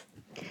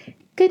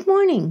Good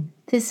morning.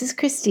 This is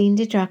Christine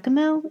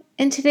DiGiacomo,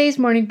 and today's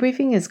morning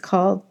briefing is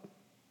called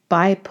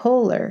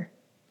Bipolar.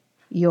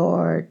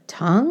 Your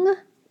tongue?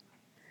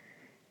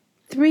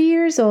 3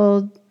 years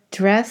old,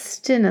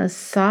 dressed in a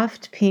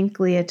soft pink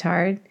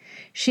leotard,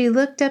 she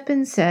looked up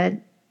and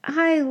said,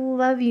 "I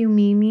love you,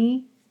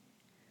 Mimi."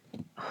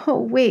 Oh,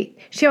 wait,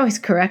 she always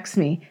corrects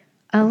me.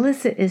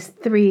 Alyssa is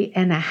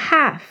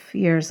 3.5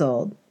 years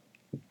old.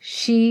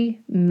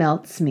 She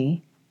melts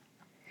me.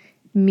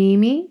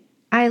 "Mimi,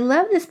 I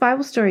love this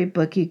Bible story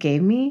book you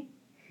gave me.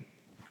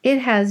 It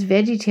has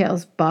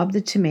VeggieTales, Bob the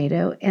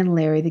Tomato, and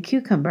Larry the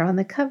Cucumber on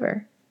the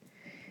cover."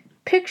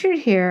 Pictured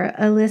here,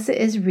 Alyssa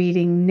is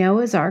reading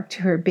Noah's Ark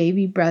to her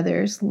baby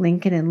brothers,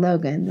 Lincoln and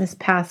Logan, this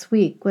past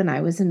week when I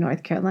was in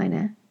North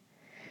Carolina.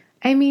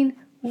 I mean,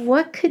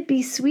 what could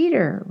be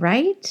sweeter,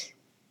 right?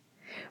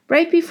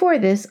 Right before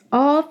this,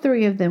 all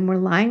three of them were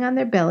lying on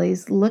their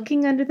bellies,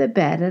 looking under the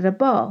bed at a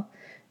ball,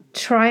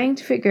 trying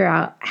to figure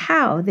out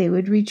how they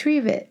would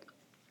retrieve it.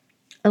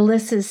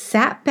 Alyssa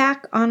sat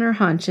back on her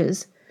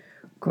haunches,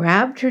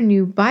 grabbed her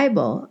new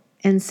Bible,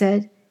 and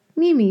said,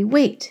 "Mimi,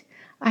 wait,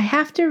 I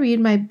have to read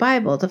my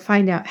Bible to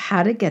find out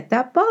how to get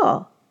that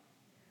ball."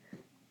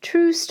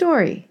 True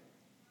story.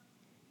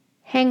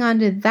 Hang on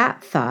to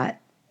that thought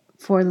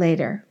for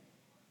later.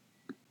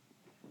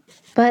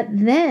 But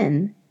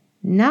then,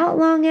 not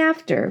long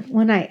after,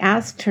 when I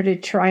asked her to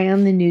try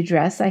on the new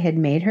dress I had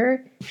made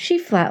her, she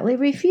flatly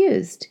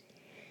refused.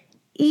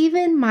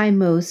 Even my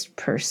most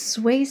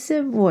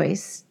persuasive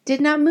voice did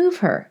not move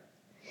her.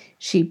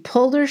 She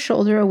pulled her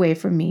shoulder away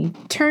from me,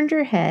 turned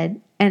her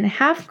head, and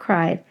half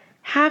cried,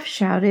 half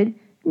shouted,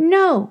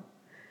 "No,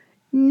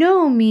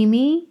 no,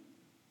 Mimi."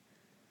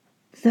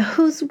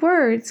 Those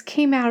words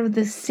came out of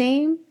the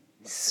same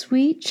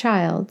sweet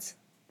child's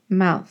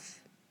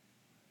mouth.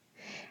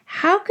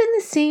 How can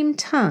the same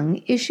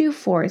tongue issue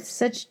forth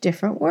such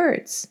different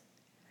words?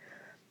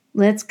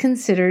 Let's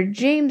consider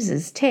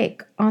James's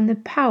take on the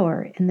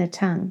power in the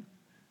tongue.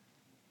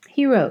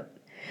 He wrote,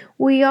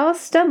 "We all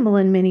stumble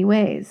in many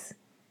ways,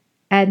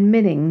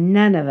 admitting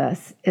none of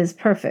us is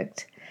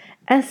perfect,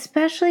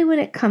 especially when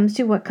it comes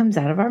to what comes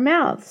out of our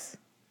mouths.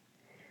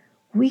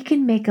 We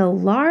can make a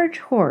large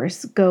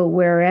horse go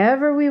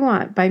wherever we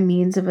want by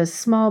means of a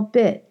small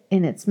bit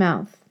in its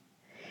mouth,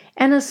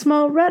 and a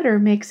small rudder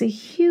makes a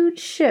huge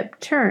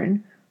ship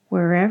turn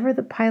wherever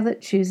the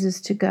pilot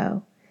chooses to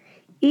go,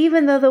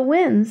 even though the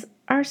winds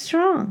are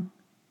strong.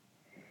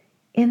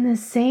 In the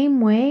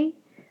same way,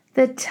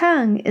 the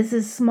tongue is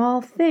a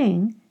small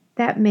thing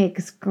that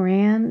makes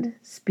grand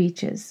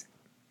speeches,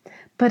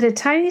 but a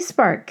tiny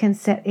spark can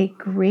set a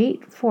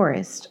great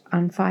forest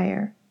on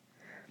fire.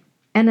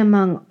 And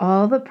among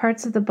all the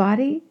parts of the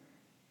body,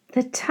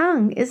 the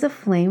tongue is a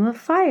flame of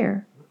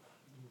fire.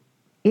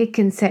 It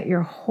can set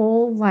your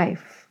whole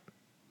life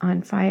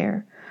on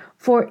fire,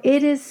 for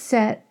it is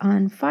set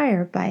on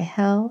fire by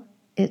hell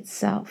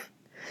itself.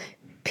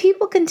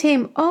 People can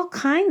tame all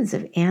kinds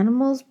of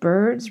animals,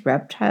 birds,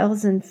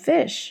 reptiles, and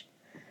fish,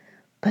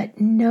 but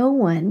no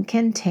one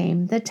can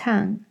tame the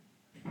tongue.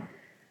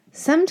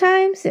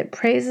 Sometimes it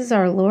praises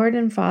our Lord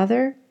and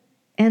Father,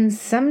 and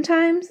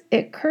sometimes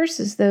it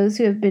curses those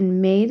who have been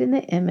made in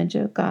the image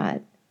of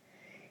God.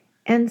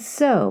 And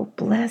so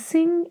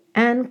blessing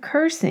and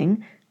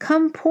cursing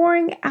come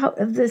pouring out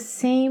of the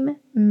same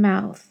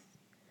mouth.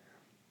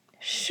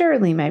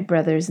 Surely, my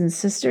brothers and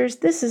sisters,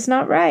 this is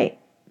not right."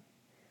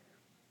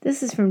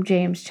 This is from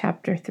James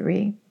chapter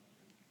 3.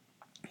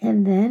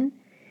 And then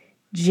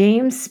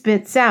James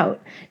spits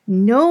out,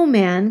 "No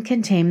man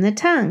can tame the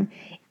tongue.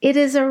 It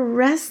is a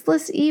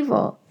restless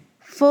evil,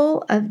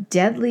 full of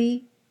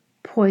deadly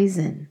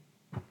poison."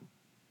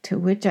 To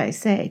which I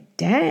say,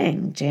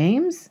 dang,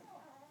 James.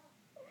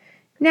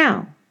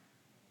 Now,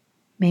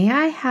 may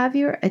I have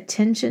your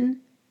attention,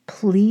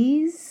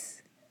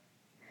 please?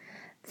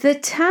 The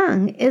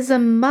tongue is a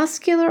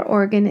muscular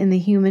organ in the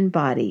human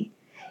body.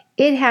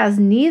 It has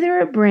neither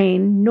a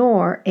brain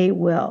nor a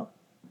will.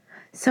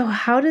 So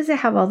how does it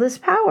have all this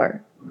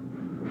power?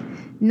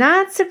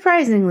 Not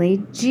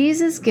surprisingly,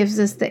 Jesus gives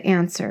us the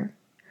answer.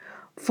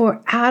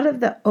 For out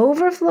of the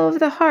overflow of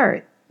the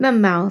heart, the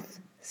mouth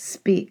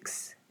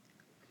speaks.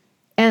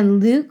 And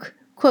Luke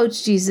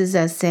quotes Jesus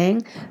as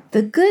saying,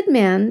 "The good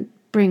man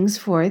brings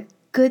forth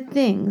good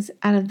things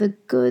out of the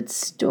good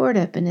stored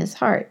up in his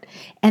heart,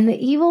 and the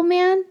evil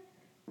man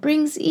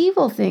brings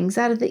evil things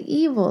out of the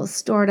evil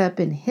stored up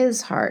in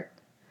his heart.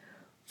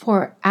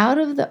 For out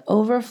of the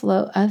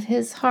overflow of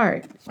his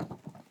heart,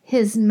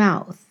 his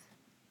mouth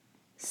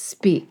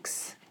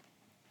speaks."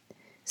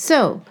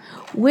 So,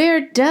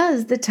 where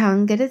does the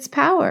tongue get its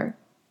power?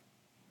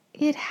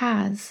 It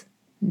has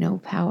no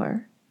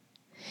power.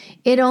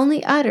 It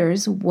only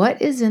utters what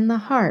is in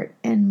the heart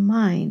and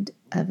mind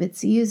of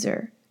its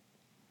user.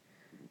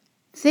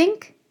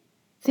 Think,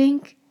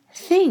 think,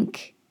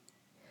 think.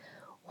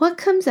 What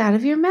comes out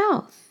of your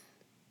mouth?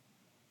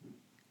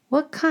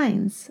 What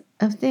kinds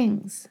of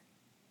things?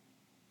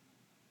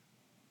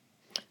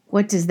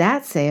 What does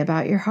that say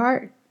about your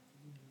heart?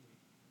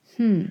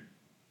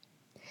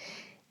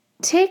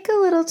 Take a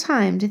little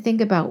time to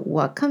think about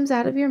what comes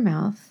out of your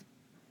mouth.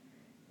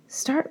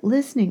 Start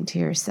listening to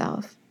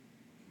yourself.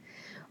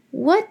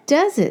 What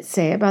does it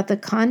say about the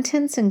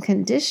contents and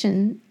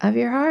condition of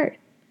your heart?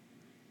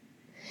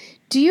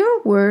 Do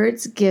your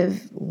words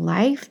give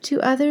life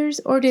to others,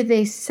 or do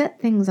they set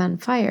things on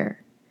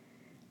fire?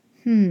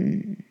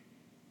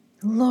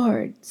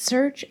 Lord,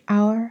 search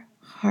our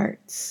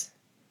hearts.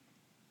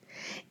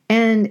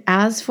 And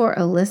as for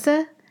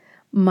Alyssa,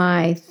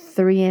 my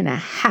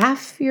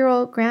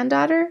 3.5-year-old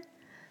granddaughter,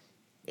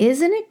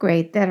 isn't it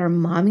great that her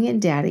mommy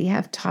and daddy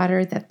have taught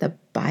her that the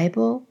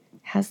Bible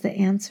has the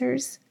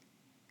answers?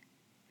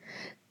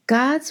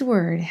 God's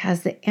Word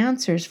has the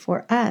answers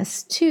for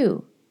us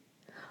too.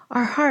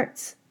 Our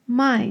hearts,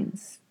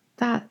 minds,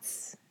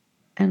 thoughts,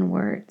 and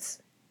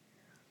words.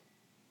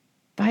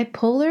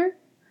 Bipolar?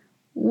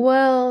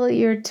 Well,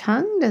 your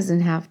tongue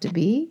doesn't have to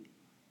be.